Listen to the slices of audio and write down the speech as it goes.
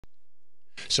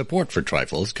Support for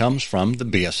Trifles comes from the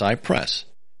BSI Press.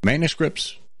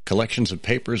 Manuscripts, collections of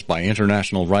papers by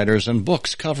international writers, and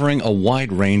books covering a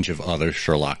wide range of other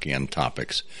Sherlockian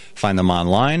topics. Find them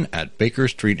online at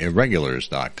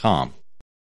bakerstreetirregulars.com.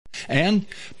 And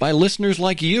by listeners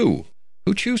like you,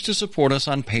 who choose to support us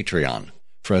on Patreon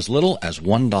for as little as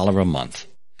 $1 a month.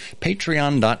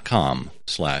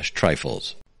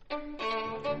 Patreon.com/Trifles.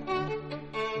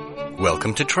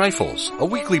 Welcome to Trifles, a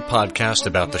weekly podcast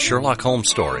about the Sherlock Holmes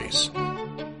stories.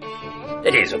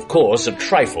 It is, of course, a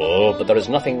trifle, but there is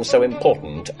nothing so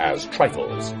important as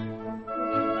trifles.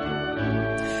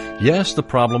 Yes, the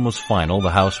problem was final, the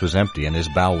house was empty, and his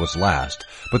bow was last,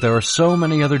 but there are so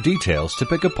many other details to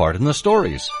pick apart in the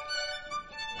stories.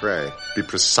 Pray, be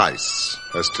precise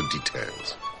as to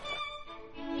details.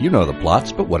 You know the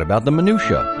plots, but what about the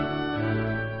minutiae?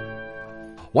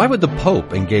 Why would the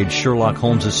Pope engage Sherlock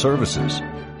Holmes' services?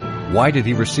 Why did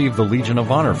he receive the Legion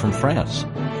of Honor from France?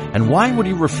 And why would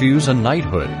he refuse a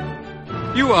knighthood?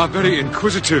 You are very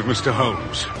inquisitive, Mr.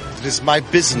 Holmes. It is my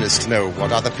business to know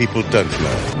what other people don't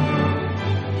know.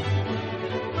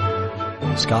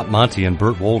 Scott Monty and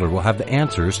Burt Wolder will have the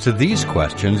answers to these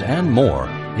questions and more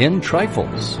in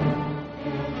Trifles.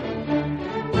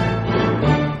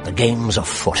 The game's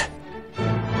afoot.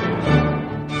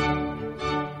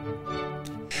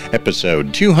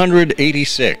 Episode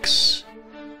 286,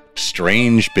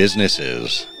 Strange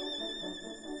Businesses.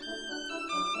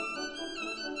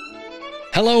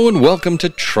 Hello and welcome to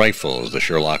Trifles, the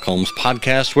Sherlock Holmes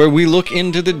podcast where we look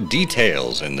into the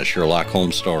details in the Sherlock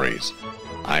Holmes stories.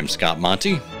 I'm Scott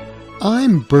Monty.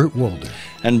 I'm Burt Wolder.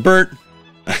 And Burt,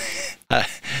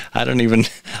 I don't even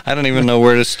know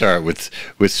where to start with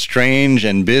strange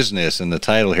and business in the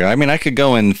title here. I mean, I could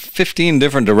go in 15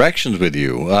 different directions with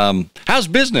you. How's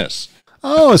business?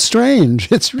 Oh,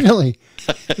 strange. It's really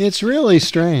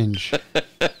strange.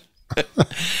 I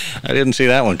didn't see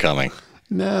that one coming.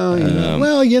 No,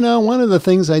 one of the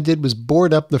things I did was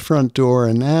board up the front door,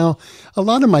 and now a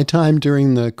lot of my time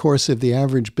during the course of the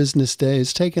average business day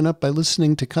is taken up by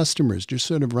listening to customers just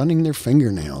sort of running their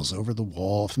fingernails over the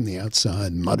wall from the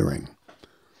outside, muttering.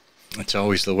 It's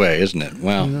always the way, isn't it?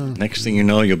 Well, next thing you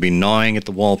know, you'll be gnawing at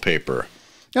the wallpaper.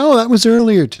 Oh, that was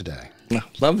earlier today. Oh,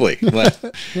 lovely. Well,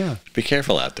 yeah. Be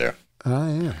careful out there.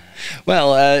 Yeah.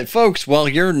 Well, folks, while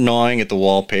you're gnawing at the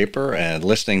wallpaper and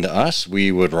listening to us,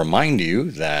 we would remind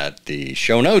you that the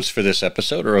show notes for this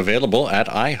episode are available at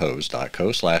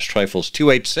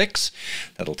ihose.co/trifles286.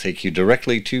 That'll take you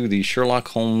directly to the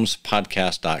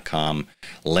SherlockHolmesPodcast.com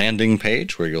landing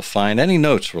page where you'll find any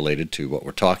notes related to what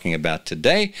we're talking about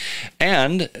today.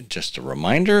 And just a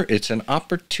reminder, it's an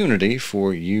opportunity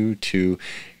for you to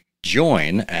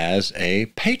join as a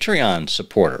Patreon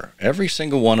supporter. Every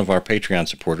single one of our Patreon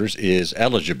supporters is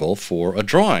eligible for a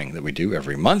drawing that we do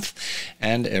every month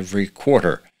and every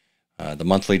quarter. The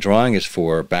monthly drawing is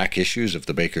for back issues of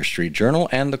the Baker Street Journal,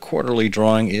 and the quarterly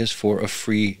drawing is for a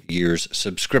free year's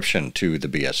subscription to the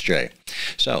BSJ.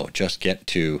 So just get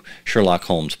to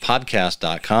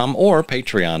SherlockHolmesPodcast.com or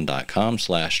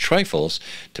Patreon.com/Trifles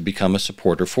to become a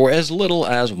supporter for as little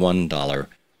as $1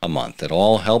 a month. It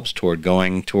all helps toward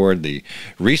going toward the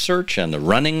research and the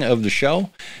running of the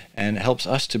show, and helps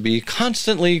us to be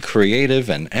constantly creative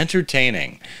and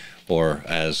entertaining, or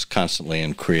as constantly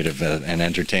and creative and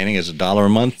entertaining as $1 a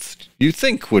month you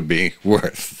think would be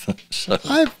worth. So,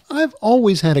 I've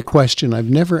always had a question I've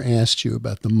never asked you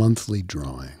about the monthly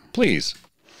drawing. Please.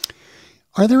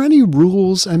 Are there any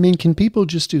rules? I mean, can people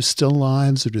just do still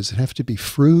lives, or does it have to be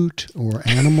fruit or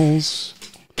animals?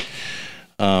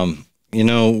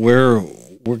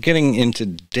 We're getting into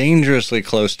dangerously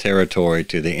close territory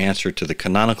to the answer to the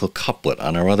canonical couplet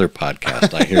on our other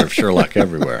podcast, I Hear of Sherlock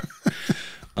Everywhere,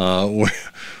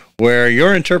 where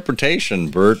your interpretation,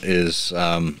 Bert, is,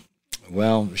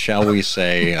 shall we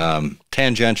say,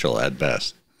 tangential at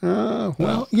best.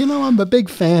 Well, I'm a big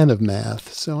fan of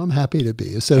math, so I'm happy to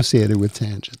be associated with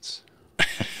tangents.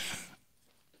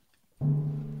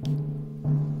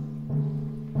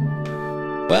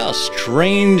 Well,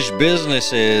 strange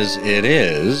businesses it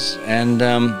is, and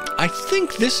I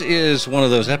think this is one of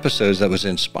those episodes that was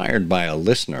inspired by a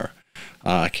listener.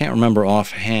 I can't remember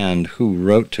offhand who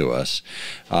wrote to us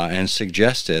and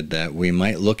suggested that we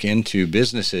might look into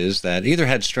businesses that either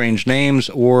had strange names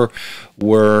or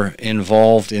were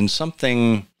involved in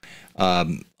something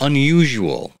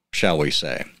unusual, shall we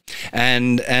say.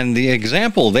 And the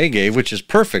example they gave, which is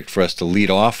perfect for us to lead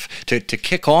off, to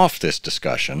kick off this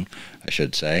discussion, I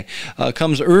should say,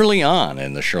 comes early on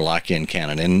in the Sherlockian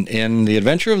canon. In The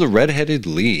Adventure of the Red-Headed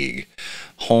League,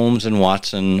 Holmes and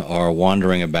Watson are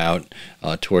wandering about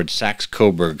towards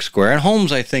Saxe-Coburg Square. And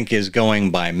Holmes, I think, is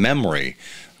going by memory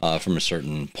from a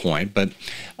certain point. But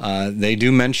they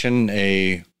do mention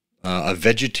a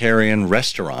vegetarian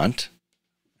restaurant.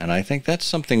 And I think that's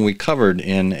something we covered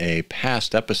in a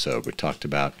past episode. We talked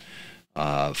about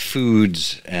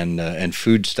foods and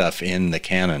food stuff in the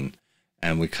canon,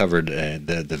 and we covered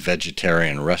the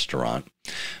vegetarian restaurant.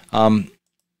 And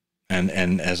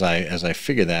as I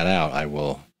figure that out,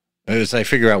 as I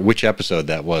figure out which episode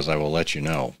that was, I will let you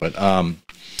know. But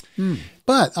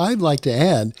I'd like to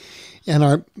add, and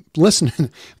our listener,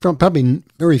 probably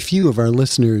very few of our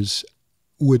listeners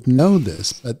would know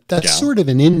this, but that's sort of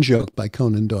an in-joke by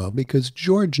Conan Doyle, because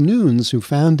George Nunes, who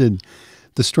founded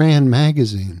the Strand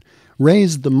magazine,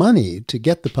 raised the money to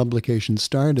get the publication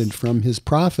started from his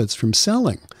profits from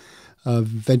selling a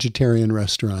vegetarian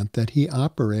restaurant that he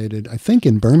operated, I think,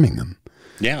 in Birmingham.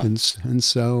 Yeah. And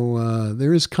so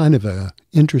there is kind of a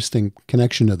interesting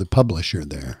connection to the publisher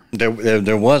there.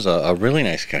 There was a really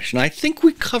nice connection. I think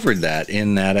we covered that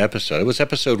in that episode. It was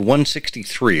episode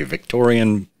 163,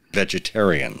 Victorian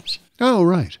Vegetarians. Oh,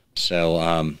 right. So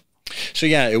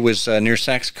yeah, it was near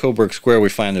Saxe-Coburg Square. We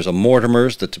find there's a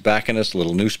Mortimer's, the tobacconist, a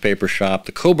little newspaper shop,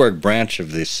 the Coburg branch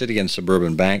of the City and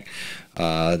Suburban Bank,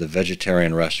 the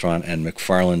vegetarian restaurant, and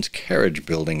McFarland's carriage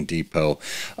building depot.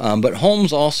 But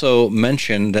Holmes also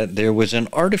mentioned that there was an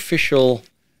artificial,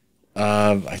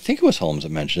 I think it was Holmes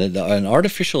that mentioned it, an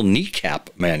artificial kneecap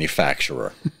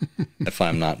manufacturer, if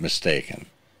I'm not mistaken.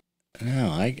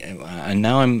 No,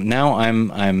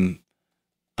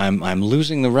 I'm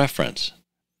losing the reference.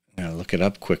 I'll look it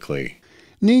up quickly.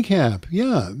 Kneecap,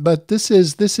 yeah, but this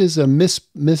is a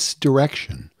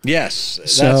misdirection. Yes,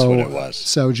 that's what it was.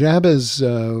 So Jabez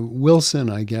Wilson,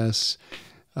 I guess,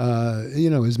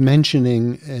 is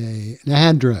mentioning an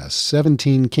address,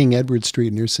 17 King Edward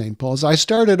Street near St. Paul's. I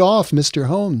started off, Mr.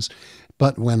 Holmes,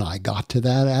 but when I got to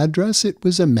that address, it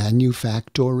was a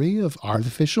manufactory of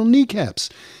artificial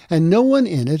kneecaps, and no one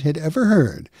in it had ever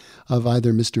heard of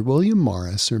either Mr. William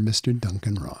Morris or Mr.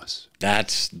 Duncan Ross.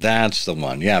 That's the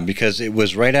one, yeah, because it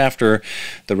was right after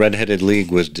the Red-Headed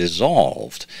League was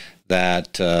dissolved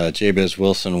that Jabez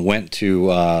Wilson went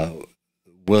to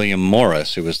William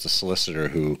Morris, who was the solicitor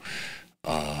who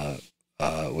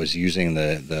was using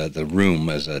the room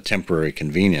as a temporary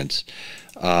convenience.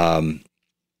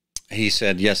 He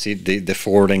said, yes, the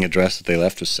forwarding address that they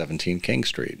left was 17 King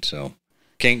Street, so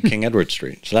King Edward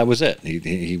Street. So that was it.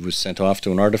 He was sent off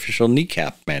to an artificial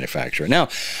kneecap manufacturer. Now,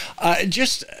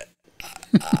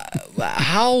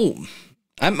 how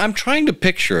I'm trying to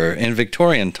picture in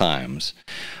Victorian times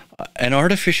an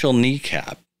artificial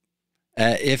kneecap.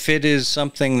 If it is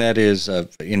something that is a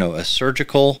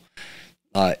surgical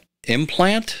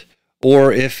implant,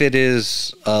 or if it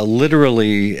is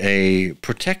literally a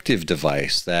protective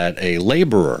device that a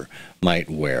laborer might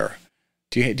wear.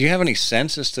 Do you have any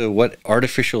sense as to what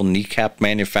artificial kneecap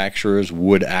manufacturers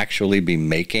would actually be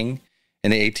making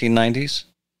in the 1890s?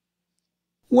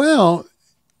 Well,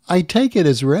 I take it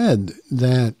as read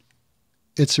that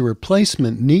it's a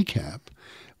replacement kneecap,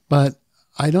 but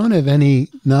I don't have any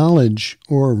knowledge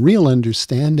or real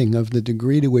understanding of the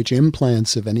degree to which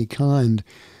implants of any kind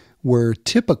were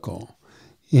typical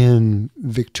in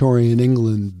Victorian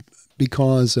England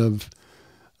because of,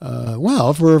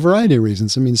 for a variety of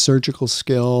reasons. I mean, surgical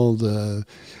skill, the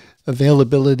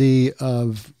availability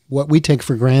of what we take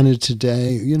for granted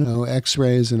today,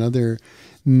 X-rays and other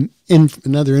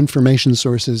information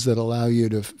sources that allow you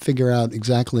to figure out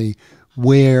exactly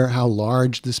how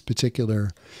large this particular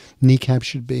kneecap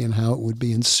should be and how it would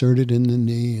be inserted in the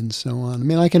knee and so on. I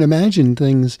mean, I can imagine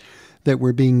things that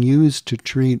were being used to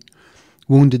treat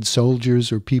wounded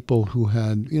soldiers or people who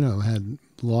had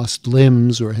lost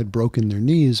limbs or had broken their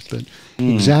knees, but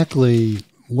exactly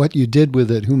what you did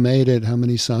with it, who made it, how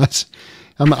many sizes.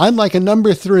 I'd like a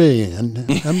number 3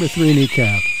 and number 3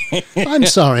 kneecap. I'm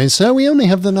sorry, sir, we only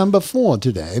have the number 4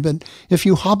 today, but if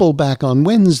you hobble back on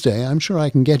Wednesday, I'm sure I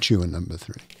can get you a number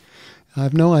 3. I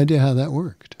have no idea how that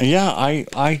worked. Yeah,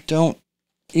 I don't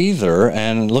either.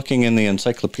 And looking in the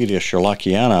Encyclopedia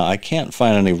Sherlockiana, I can't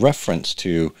find any reference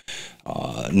to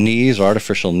knees,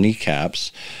 artificial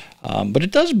kneecaps. But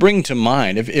it does bring to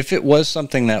mind, if it was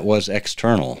something that was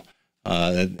external,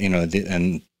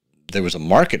 and there was a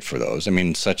market for those, I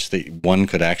mean, such that one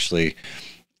could actually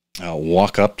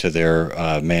walk up to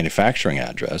their manufacturing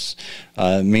address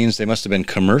means they must have been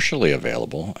commercially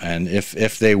available. And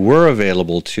if they were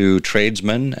available to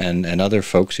tradesmen and other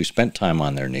folks who spent time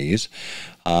on their knees,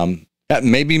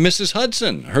 maybe Mrs.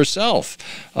 Hudson herself,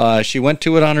 she went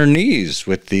to it on her knees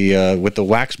with the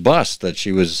wax bust that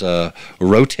she was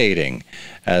rotating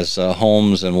as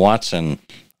Holmes and Watson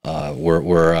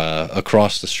were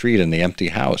across the street in the empty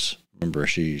house. Remember,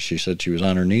 she said she was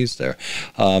on her knees there.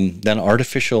 Then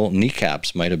artificial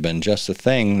kneecaps might have been just the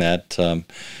thing that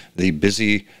the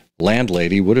busy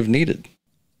landlady would have needed.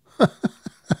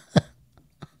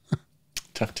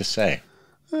 Tough to say.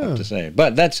 Tough to say.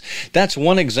 But that's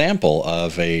one example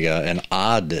of an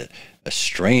odd, a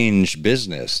strange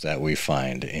business that we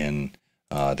find in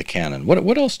the canon.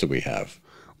 What else do we have?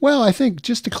 Well, I think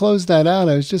just to close that out,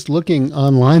 I was just looking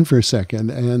online for a second,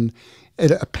 and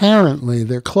apparently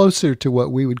they're closer to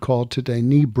what we would call today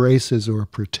knee braces or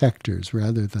protectors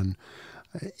rather than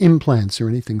implants or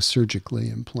anything surgically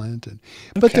implanted.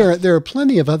 But there are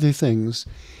plenty of other things.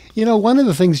 You know, one of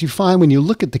the things you find when you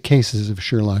look at the cases of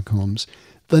Sherlock Holmes,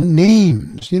 the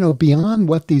names, you know, beyond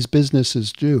what these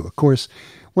businesses do. Of course,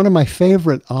 one of my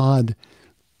favorite odd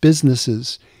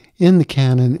businesses in the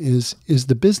canon is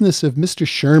the business of Mr.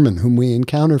 Sherman, whom we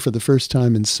encounter for the first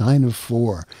time in Sign of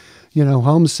Four. You know,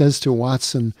 Holmes says to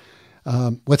Watson,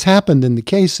 what's happened in the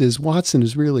case is Watson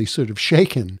is really sort of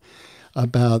shaken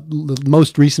about the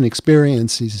most recent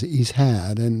experience he's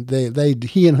had. And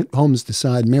he and Holmes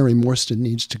decide Mary Morstan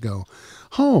needs to go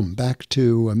home, back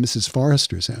to Mrs.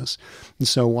 Forrester's house. And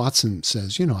so Watson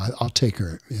says, you know, I'll take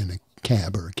her in a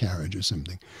cab or a carriage or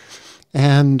something.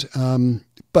 And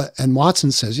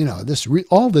Watson says, you know,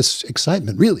 all this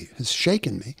excitement really has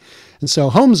shaken me. And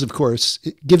so Holmes, of course,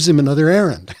 gives him another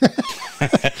errand.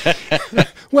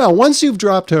 Well, once you've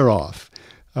dropped her off,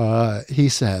 he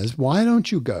says, why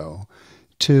don't you go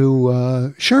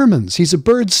to Sherman's? He's a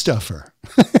bird stuffer.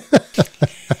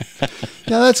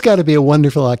 Now, that's got to be a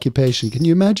wonderful occupation. Can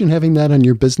you imagine having that on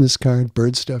your business card,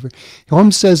 bird stuffer?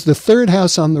 Holmes says the third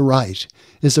house on the right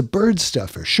is a bird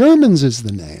stuffer. Sherman's is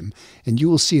the name, and you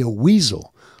will see a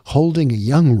weasel holding a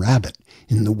young rabbit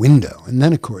in the window. And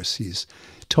then, of course, he's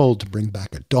told to bring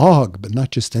back a dog, but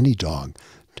not just any dog.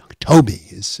 Toby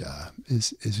is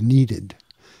needed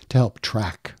to help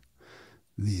track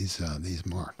these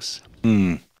marks.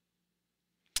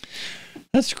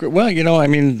 That's great. Well, you know, I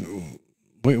mean,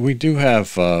 we do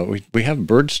have we have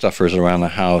bird stuffers around the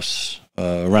house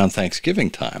around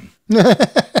Thanksgiving time.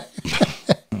 But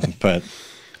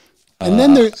and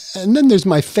then there's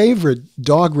my favorite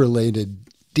dog-related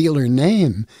dealer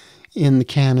name in the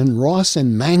canon, Ross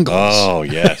and Mangles. Oh,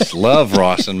 yes. Love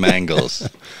Ross and Mangles.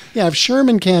 Yeah, if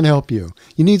Sherman can't help you,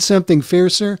 you need something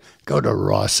fiercer, go to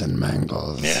Ross and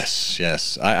Mangles. Yes,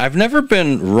 yes. I've never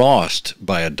been rossed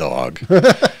by a dog.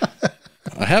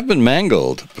 I have been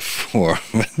mangled before.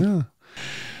 Yeah.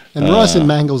 And Ross and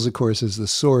Mangles, of course, is the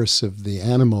source of the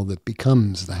animal that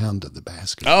becomes the Hound of the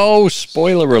Baskervilles. Oh,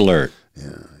 spoiler alert.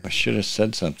 Yeah. I should have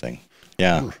said something.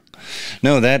 Yeah.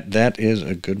 No, that is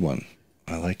a good one.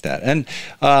 I like that. And,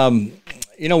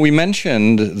 you know, we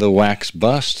mentioned the wax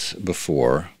bust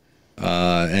before,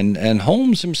 and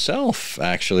Holmes himself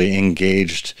actually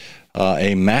engaged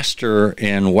a master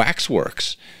in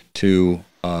waxworks to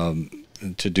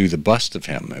do the bust of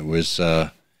him. It was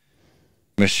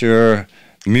Monsieur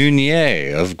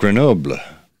Meunier of Grenoble.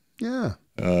 Yeah.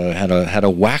 Had a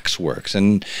waxworks,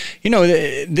 and you know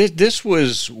this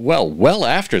was well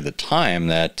after the time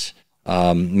that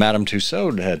Madame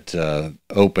Tussaud had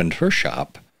opened her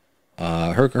shop,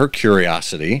 her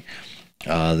curiosity,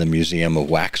 the Museum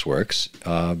of Waxworks,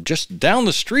 just down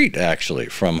the street actually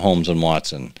from Holmes and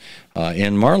Watson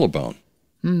in Marylebone.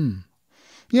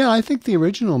 Yeah, I think the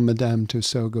original Madame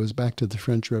Tussaud goes back to the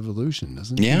French Revolution,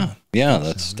 doesn't it? Yeah,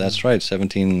 that's right,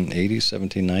 1780s,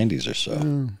 1790s or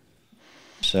so.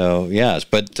 So, yes,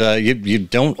 but you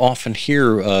don't often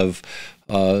hear of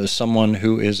someone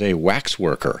who is a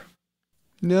waxworker.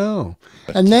 No.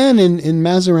 And then in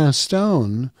Mazarin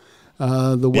Stone,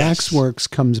 the waxworks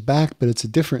comes back, but it's a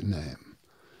different name.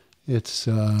 It's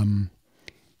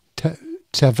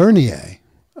Tavernier,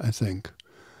 I think,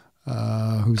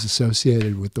 who's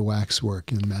associated with the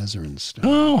waxwork in Mazarin Stone.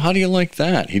 Oh, how do you like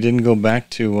that? He didn't go back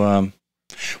to...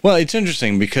 well, it's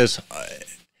interesting because...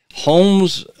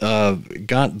 Holmes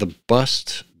got the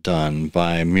bust done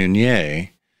by Meunier,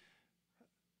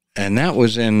 and that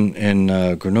was in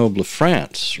Grenoble,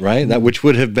 France, right? That which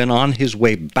would have been on his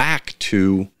way back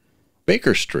to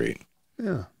Baker Street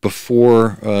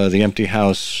before the empty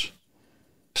house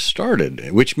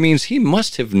started, which means he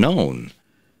must have known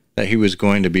that he was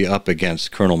going to be up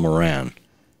against Colonel Moran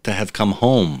to have come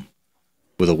home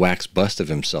with a wax bust of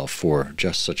himself for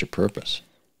just such a purpose.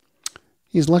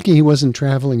 He's lucky he wasn't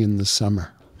traveling in the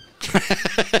summer.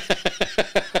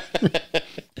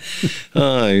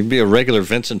 He'd be a regular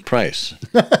Vincent Price.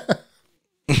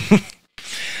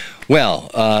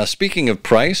 Well, speaking of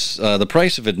price, the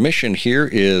price of admission here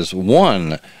is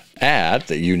one ad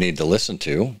that you need to listen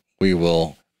to. We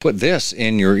will put this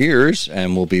in your ears,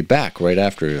 and we'll be back right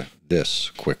after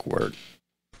this quick word.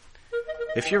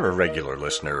 If you're a regular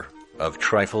listener of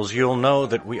Trifles, you'll know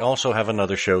that we also have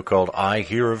another show called I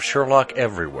Hear of Sherlock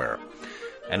Everywhere.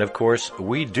 And of course,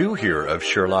 we do hear of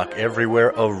Sherlock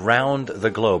everywhere around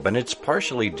the globe, and it's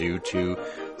partially due to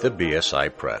the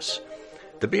BSI Press.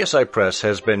 The BSI Press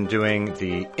has been doing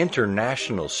the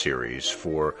international series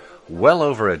for well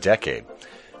over a decade,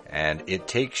 and it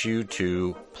takes you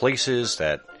to places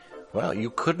that, well, you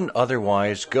couldn't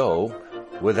otherwise go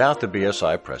without the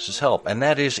BSI Press's help, and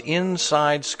that is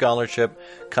inside scholarship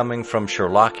coming from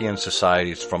Sherlockian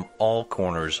societies from all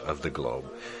corners of the globe.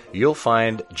 You'll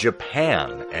find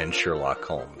Japan and Sherlock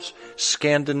Holmes,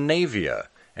 Scandinavia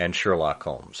and Sherlock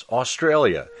Holmes,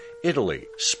 Australia, Italy,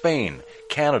 Spain,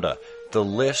 Canada. The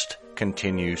list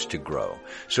continues to grow.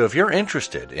 So if you're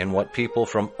interested in what people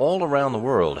from all around the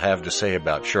world have to say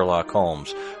about Sherlock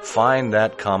Holmes, find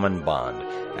that common bond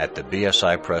at the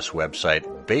BSI Press website,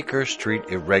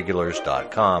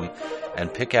 BakerStreetIrregulars.com,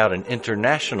 and pick out an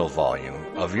international volume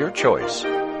of your choice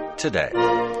today.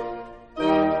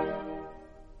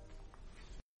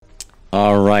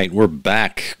 All right, we're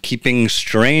back, keeping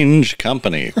strange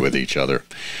company with each other.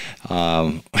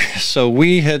 So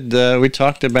we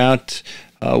talked about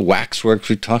waxworks,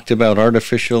 we talked about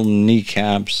artificial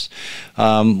kneecaps.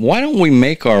 Why don't we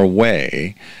make our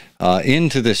way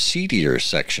into the seedier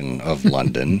section of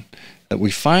London that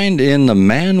we find in The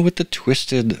Man with the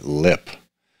Twisted Lip?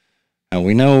 And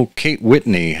we know Kate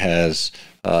Whitney has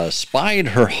spied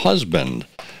her husband.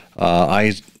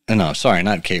 No, sorry,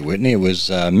 not Kate Whitney. It was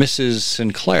Mrs.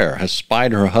 Sinclair has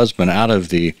spied her husband out of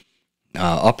the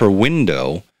upper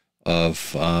window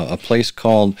of a place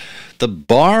called the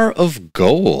Bar of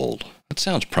Gold. That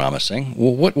sounds promising.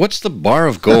 Well, what's the Bar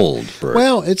of Gold, Bert?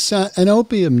 Well, it's an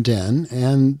opium den,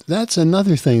 and that's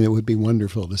another thing that would be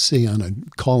wonderful to see on a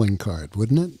calling card,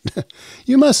 wouldn't it?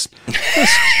 You must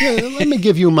let me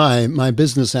give you my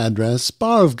business address.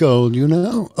 Bar of Gold,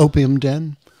 opium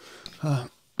den.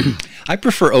 I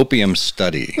prefer opium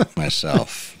study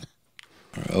myself,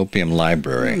 or opium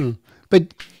library,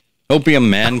 but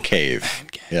opium man cave.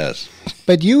 Yes,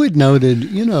 but you had noted,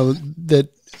 that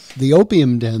the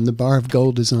opium den, the Bar of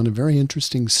Gold, is on a very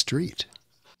interesting street.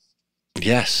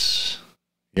 Yes,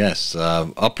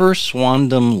 Upper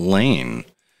Swandam Lane,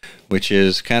 which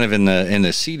is kind of in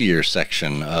the seedier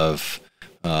section of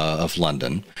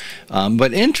London,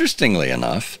 but interestingly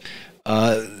enough.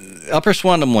 Upper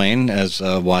Swandam Lane, as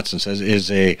Watson says, is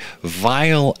a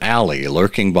vile alley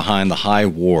lurking behind the high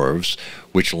wharves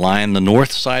which line the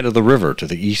north side of the river to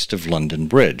the east of London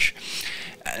Bridge.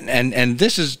 And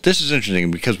this is interesting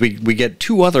because we get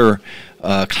two other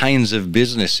kinds of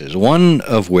businesses, one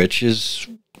of which is,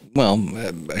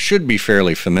 should be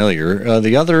fairly familiar.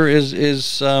 The other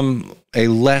is a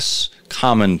less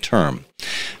common term.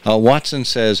 Watson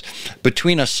says,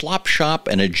 between a slop shop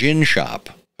and a gin shop,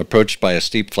 approached by a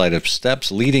steep flight of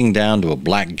steps leading down to a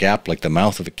black gap like the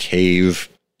mouth of a cave.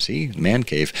 See, man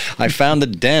cave. I found the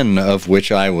den of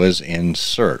which I was in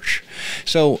search.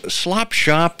 So, slop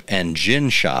shop and gin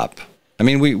shop. I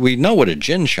mean, we know what a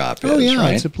gin shop is, Oh, yeah,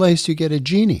 right? It's a place you get a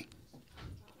genie.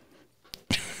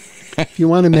 If you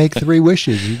want to make 3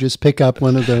 wishes, you just pick up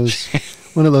one of those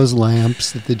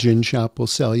lamps that the gin shop will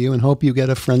sell you and hope you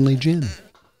get a friendly gin.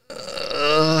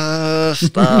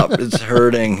 Stop. It's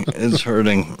hurting. It's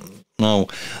hurting. No.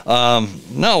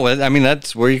 No, I mean,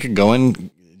 that's where you could go and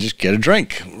just get a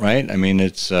drink, right? I mean,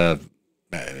 it's, I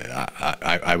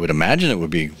would imagine it would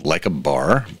be like a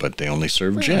bar, but they only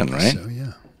serve gin, right? So,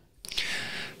 yeah.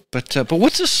 But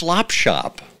what's a slop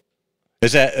shop?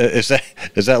 Is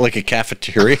that like a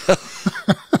cafeteria?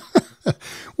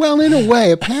 Well, in a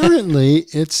way, apparently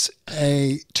it's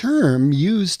a term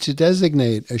used to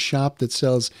designate a shop that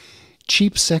sells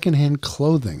cheap secondhand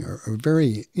clothing or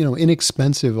very,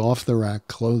 inexpensive off-the-rack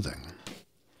clothing.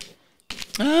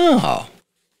 Oh,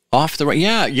 off the rack.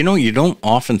 Yeah, you don't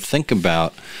often think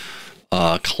about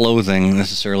clothing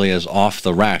necessarily as off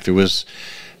the rack. There was,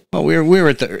 we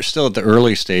were still at the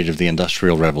early stage of the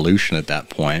Industrial Revolution at that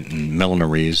point, and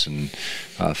millineries and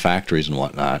factories and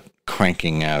whatnot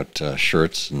cranking out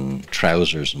shirts and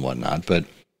trousers and whatnot. But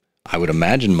I would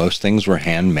imagine most things were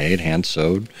handmade,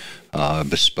 hand-sewed,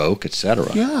 bespoke,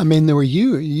 etc. Yeah, I mean, there were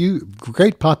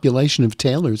great population of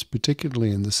tailors,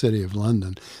 particularly in the city of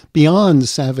London, beyond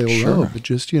Savile Row, but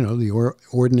just, the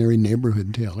ordinary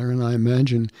neighborhood tailor. And I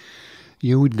imagine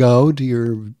you would go to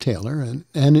your tailor, and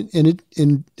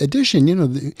in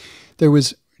addition, there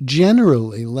was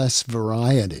generally less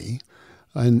variety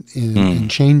in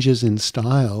changes in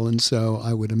style, and so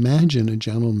I would imagine a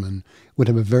gentleman would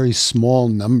have a very small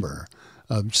number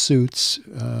of suits.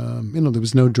 There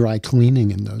was no dry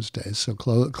cleaning in those days, so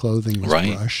clothing was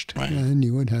brushed, and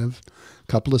you would have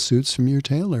a couple of suits from your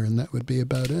tailor, and that would be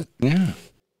about it. Yeah,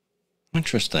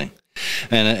 interesting.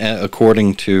 And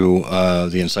according to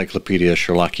the Encyclopedia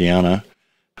Sherlockiana,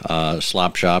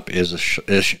 slop shop is a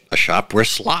shop where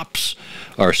slops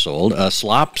are sold.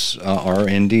 Slops are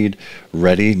indeed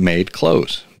ready-made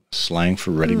clothes, slang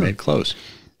for ready-made clothes.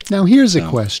 Now, here's a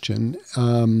question.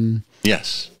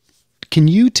 Yes. Can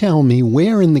you tell me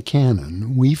where in the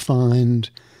canon we find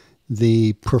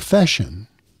the profession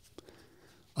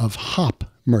of hop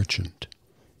merchant?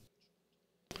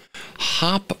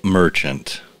 Hop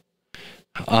merchant.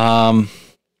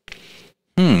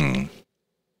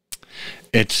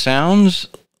 It sounds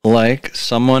like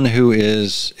someone who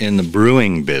is in the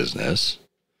brewing business,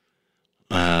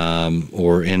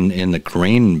 or in the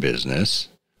grain business.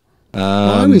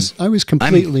 I was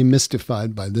completely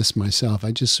mystified by this myself.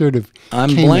 I just sort of I'm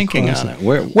came blanking across on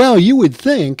it. Well, you would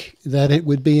think that it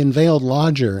would be in veiled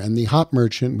lodger and the hop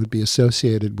merchant would be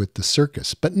associated with the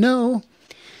circus, but no,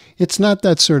 it's not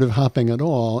that sort of hopping at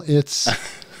all. It's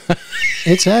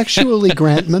actually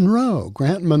Grant Monroe.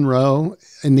 Grant Monroe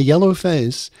in the yellow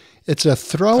face. It's a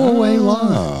throwaway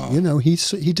line.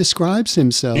 He describes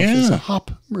himself as a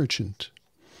hop merchant.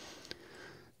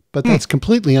 But that's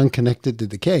completely unconnected to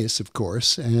the case, of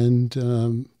course.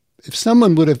 And if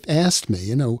someone would have asked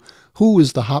me, who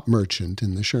was the hop merchant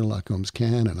in the Sherlock Holmes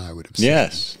canon, I would have said,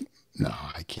 yes. No,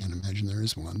 I can't imagine there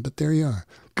is one. But there you are.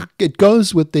 It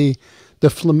goes with the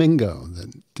flamingo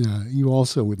that you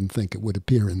also wouldn't think it would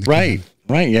appear in the canon.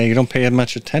 Right. Yeah, you don't pay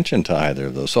much attention to either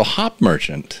of those. So hop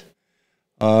merchant,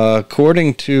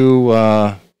 according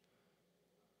to...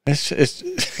 It's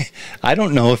I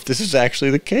don't know if this is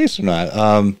actually the case or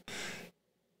not.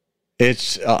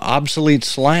 It's obsolete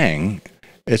slang.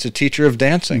 It's a teacher of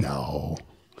dancing. No.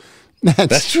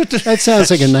 That sounds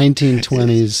like a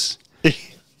 1920s...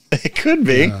 It could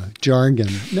be. Jargon.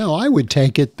 No, I would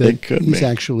take it that he's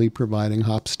actually providing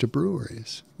hops to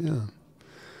breweries. Yeah.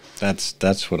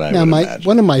 That's what I would imagine.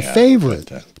 One of my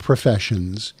favorite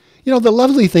professions... the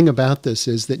lovely thing about this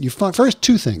is that you find first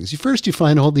two things. First, you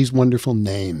find all these wonderful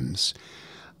names,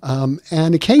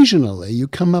 and occasionally you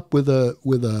come up with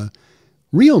a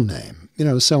real name.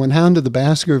 So in Hound of the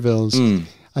Baskervilles,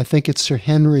 I think it's Sir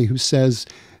Henry who says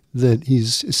that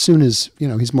as soon as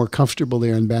he's more comfortable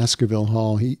there in Baskerville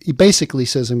Hall, he basically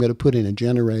says, "I'm going to put in a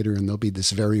generator and there'll be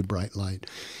this very bright light."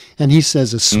 And he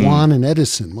says, "A Swan and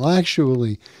Edison." Well,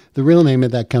 actually, the real name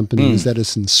of that company was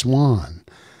Edison Swan.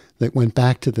 That went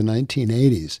back to the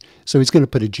 1980s. So he's going to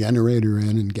put a generator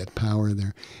in and get power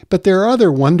there. But there are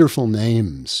other wonderful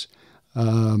names,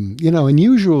 and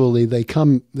usually they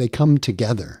come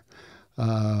together.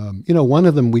 One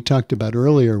of them we talked about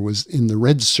earlier was in the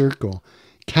Red Circle,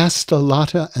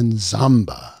 Castellata and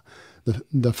Zamba,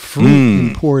 the fruit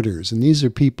importers. And these are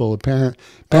people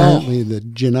apparently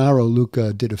that Gennaro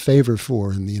Luca did a favor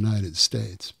for in the United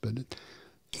States. But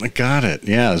I got it.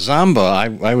 Yeah,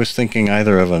 Zamba. I was thinking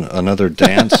either of another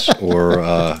dance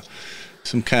or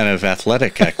some kind of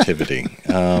athletic activity.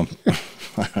 I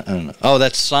don't know. Oh,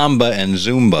 that's Samba and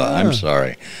Zumba. Yeah. I'm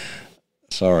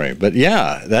sorry. But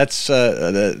yeah, that's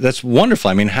wonderful.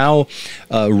 I mean, how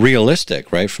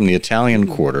realistic, right? From the Italian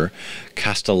Quarter,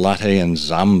 Castellate and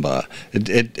Zamba.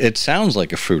 It sounds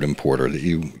like a fruit importer that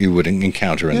you would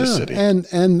encounter in the city. And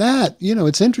that,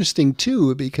 it's interesting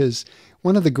too, because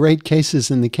one of the great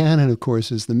cases in the canon, of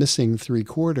course, is the missing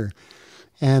three-quarter.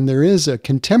 And there is a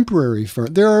contemporary firm.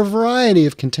 There are a variety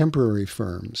of contemporary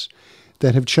firms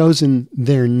that have chosen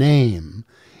their name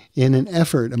in an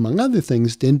effort, among other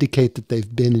things, to indicate that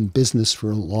they've been in business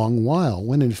for a long while,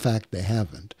 when in fact they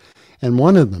haven't. And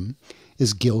one of them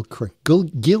is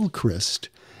Gilchrist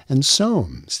and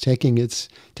Soames, taking its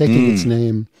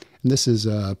name. And this is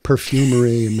a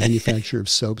perfumery and manufacture of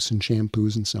soaps and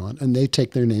shampoos and so on. And they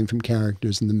take their name from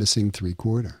characters in the missing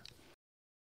three-quarter.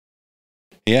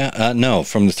 Yeah, no,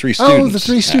 from the Three Students. Oh, the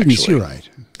Three Students, actually. You're right.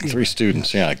 Three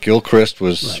Students, yeah. Gilchrist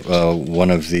was one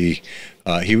of the,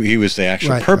 he was the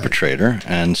actual perpetrator. Right.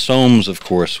 And Soames, of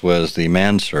course, was the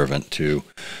manservant to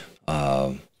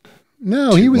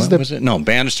No, he was what was it? No,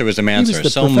 Bannister was the master.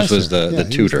 Soames was the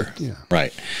tutor.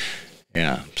 Right.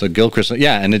 Yeah. So Gilchrist,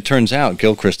 and it turns out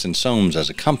Gilchrist and Soames as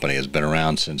a company has been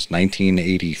around since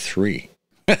 1983.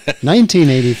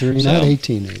 1983, not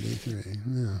 1883.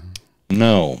 Yeah.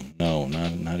 No, not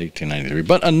 1893.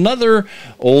 But another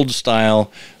old-style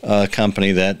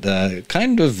company that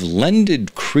kind of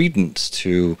lended credence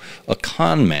to a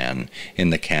con man in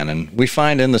the canon, we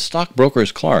find in the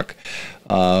Stockbroker's Clerk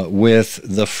with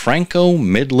the Franco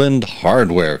Midland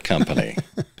Hardware Company.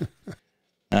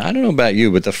 Now, I don't know about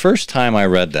you, but the first time I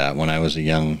read that when I was a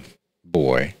young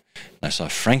boy, I saw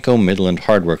Franco Midland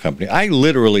Hardware Company, I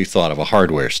literally thought of a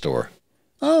hardware store.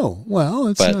 Oh, well,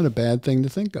 it's not a bad thing to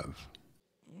think of.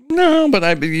 No, but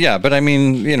I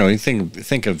mean, you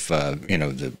think of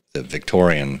the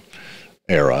Victorian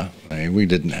era. I mean, we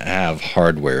didn't have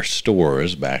hardware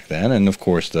stores back then, and of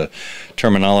course the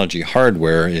terminology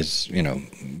hardware is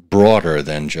broader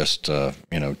than just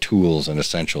tools and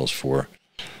essentials for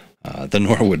the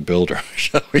Norwood builder,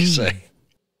 shall we say?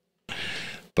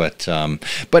 But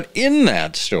in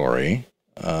that story,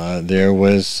 there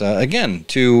was again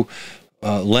to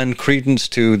lend credence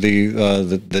to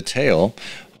the tale.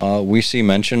 We see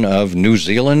mention of New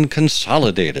Zealand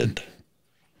Consolidated.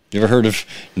 You ever heard of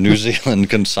New Zealand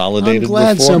Consolidated before? I'm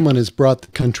glad someone has brought the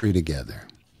country together.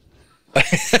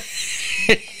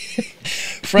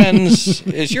 Friends,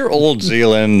 is your old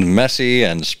Zealand messy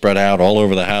and spread out all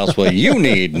over the house? Well, you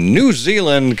need New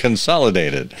Zealand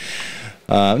Consolidated.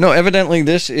 No, evidently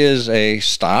this is a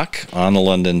stock on the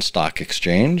London Stock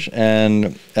Exchange,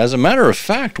 and as a matter of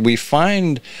fact, we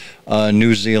find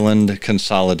New Zealand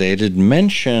Consolidated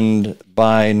mentioned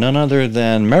by none other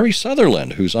than Mary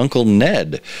Sutherland, whose Uncle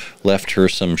Ned left her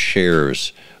some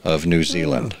shares of New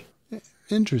Zealand.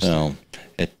 Interesting. So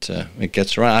it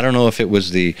gets around. I don't know if it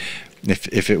was the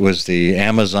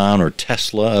Amazon or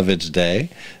Tesla of its day,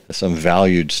 some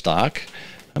valued stock.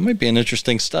 That might be an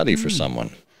interesting study for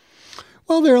someone.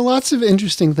 Well, there are lots of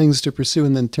interesting things to pursue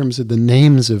in terms of the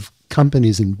names of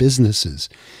companies and businesses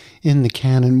in the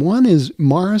canon. One is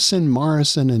Morrison,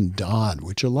 and Dodd,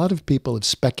 which a lot of people have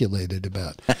speculated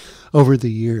about over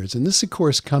the years. And this, of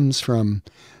course, comes from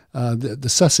the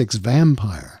Sussex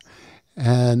Vampire.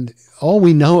 And all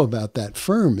we know about that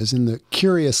firm is in the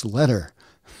curious letter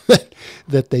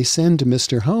that they send to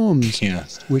Mr. Holmes,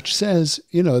 which says,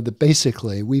 that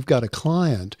basically we've got a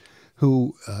client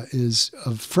who is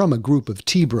from a group of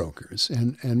tea brokers.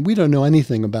 And we don't know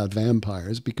anything about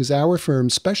vampires because our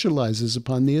firm specializes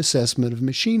upon the assessment of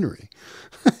machinery.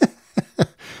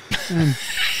 And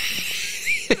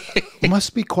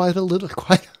must be quite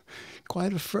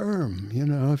a firm,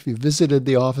 if you visited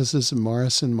the offices of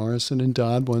Morrison, and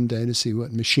Dodd one day to see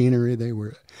what machinery they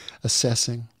were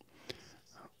assessing.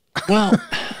 Well,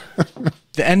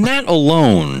 and that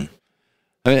alone,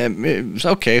 I mean, it's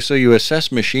okay, so you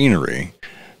assess machinery.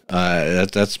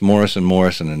 That's Morrison,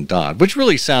 and Dodd, which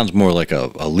really sounds more like a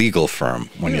legal firm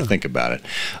when you think about it.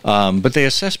 But they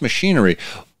assess machinery.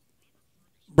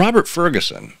 Robert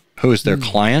Ferguson, who is their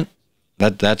client,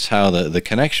 that's how the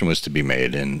connection was to be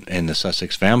made in the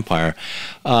Sussex Vampire.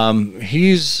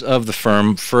 He's of the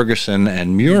firm Ferguson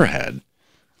and Muirhead,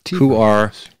 who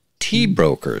are tea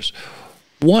brokers.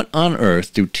 What on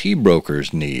earth do tea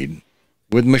brokers need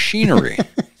with machinery?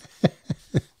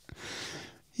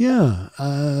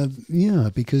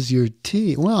 Because your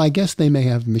tea, well, I guess they may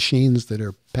have machines that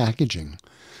are packaging.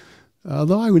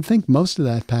 Although I would think most of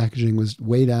that packaging was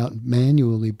weighed out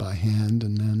manually by hand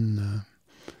and then,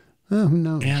 who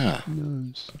knows? Yeah. Who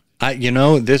knows?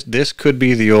 This could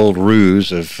be the old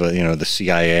ruse of, the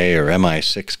CIA or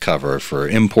MI6 cover for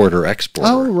importer-exporter.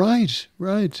 Oh, right.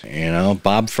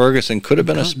 Bob Ferguson could have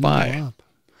been a spy.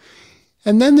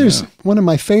 And then there's one of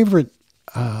my favorite,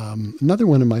 another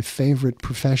one of my favorite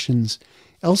professions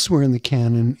elsewhere in the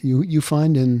canon. You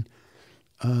find in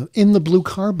the Blue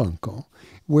Carbuncle,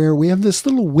 where we have this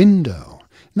little window,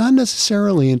 not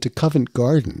necessarily into Covent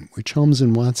Garden, which Holmes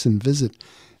and Watson visit,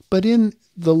 but in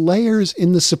the layers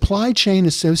in the supply chain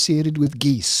associated with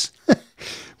geese,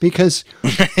 because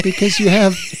you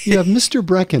have Mr.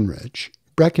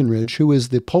 Breckenridge, who is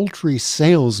the poultry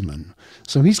salesman.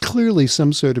 So he's clearly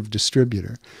some sort of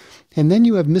distributor. And then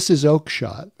you have Mrs.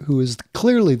 Oakshott, who is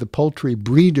clearly the poultry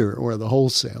breeder or the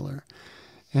wholesaler.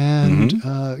 And,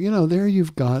 there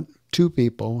you've got two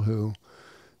people who,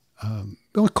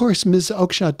 well, of course, Ms.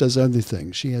 Oakshott does other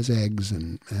things. She has eggs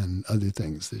and other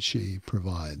things that she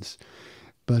provides.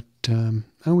 But I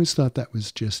always thought that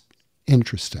was just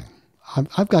interesting.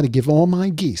 I've got to give all my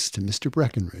geese to Mr.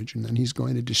 Breckenridge, and then he's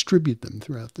going to distribute them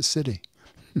throughout the city.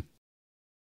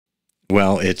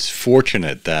 Well, it's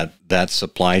fortunate that that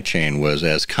supply chain was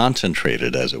as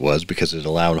concentrated as it was, because it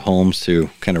allowed Holmes to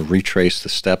kind of retrace the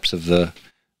steps of the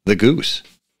goose.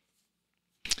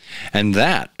 And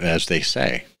that, as they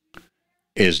say,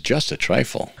 is just a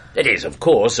trifle. It is, of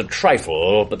course, a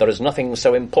trifle, but there is nothing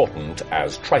so important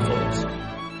as trifles.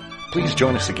 Please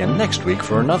join us again next week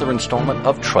for another installment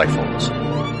of Trifles.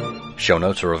 Show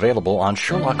notes are available on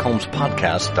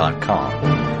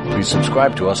SherlockHolmesPodcast.com. Please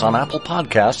subscribe to us on Apple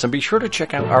Podcasts and be sure to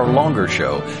check out our longer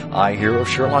show, I Hear of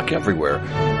Sherlock Everywhere,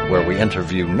 where we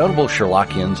interview notable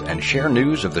Sherlockians and share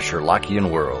news of the Sherlockian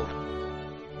world.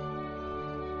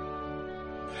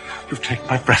 You've taken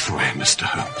my breath away, Mr.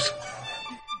 Holmes.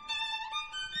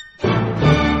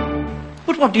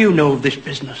 But what do you know of this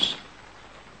business?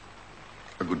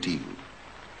 A good deal.